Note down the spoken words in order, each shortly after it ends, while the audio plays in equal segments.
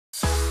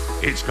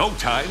It's go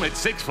time at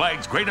Six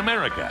Flags Great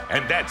America,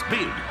 and that's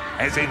big,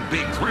 as in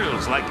big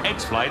thrills like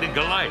X-Flight and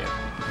Goliath,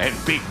 and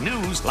big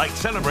news like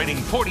celebrating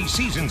 40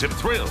 seasons of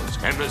thrills,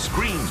 and the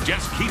screens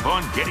just keep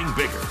on getting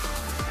bigger.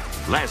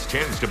 Last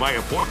chance to buy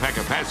a 4-pack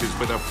of passes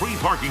with a free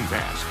parking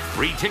pass,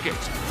 free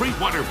tickets, free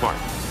water park,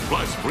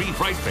 plus free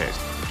Fright Fest.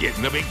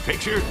 Getting the big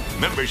picture?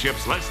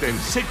 Memberships less than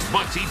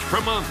 $6 each per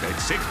month at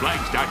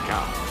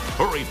SixFlags.com.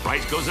 Hurry,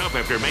 price goes up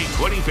after May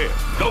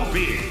 25th. Go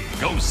big.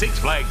 Go Six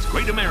Flags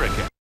Great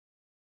America.